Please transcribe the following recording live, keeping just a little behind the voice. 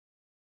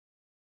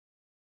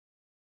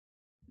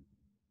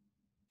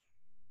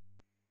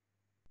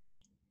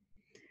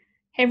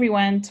Hey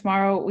everyone,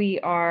 tomorrow we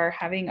are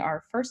having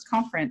our first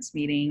conference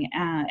meeting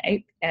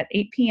at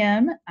 8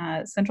 p.m.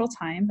 Central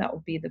Time. That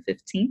will be the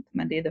 15th,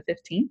 Monday the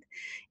 15th.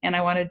 And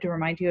I wanted to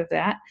remind you of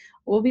that.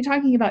 We'll be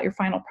talking about your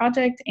final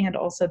project and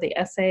also the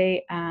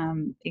essay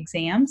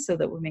exam so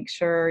that we make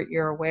sure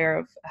you're aware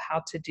of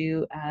how to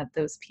do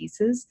those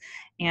pieces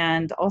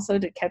and also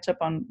to catch up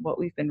on what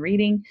we've been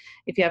reading.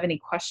 If you have any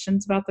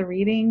questions about the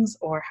readings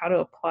or how to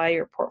apply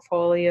your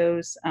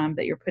portfolios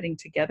that you're putting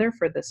together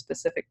for the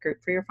specific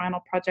group for your final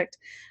project,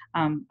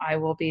 I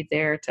will be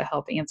there to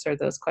help answer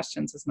those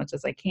questions as much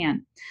as I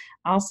can.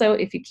 Also,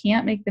 if you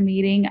can't make the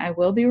meeting, I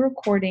will be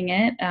recording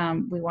it.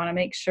 We want to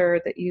make sure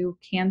that you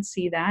can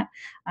see that.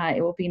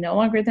 It will be no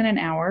longer than an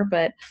hour,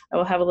 but I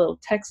will have a little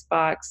text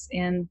box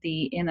in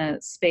a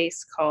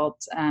space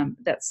called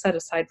that's set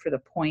aside for the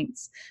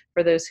points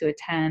for those who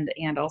attend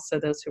and also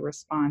those who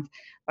respond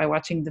by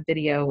watching the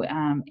video.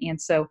 And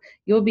so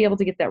you'll be able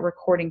to get that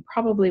recording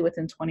probably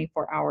within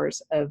 24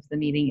 hours of the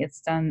meeting.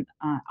 It's done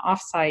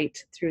offsite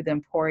through the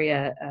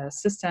Emporia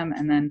system,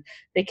 and then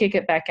they kick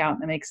it back out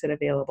and it makes it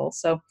available.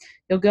 So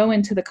you'll go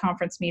into the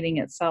conference meeting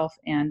itself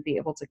and be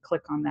able to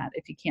click on that.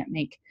 If you can't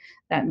make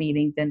that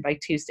meeting, then by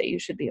Tuesday you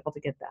should be able to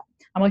get that.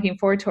 I'm looking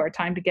forward to our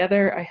time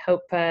together. I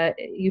hope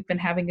you've been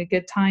having a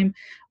good time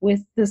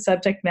with the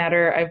subject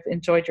matter. I've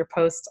enjoyed your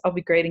posts. I'll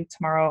be grading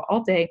tomorrow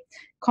all day.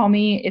 Call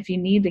me if you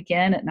need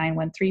again at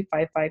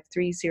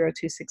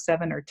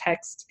 913-553-0267 or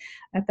text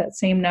at that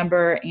same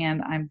number,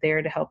 and I'm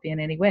there to help you in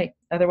any way.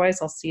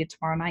 Otherwise, I'll see you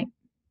tomorrow night.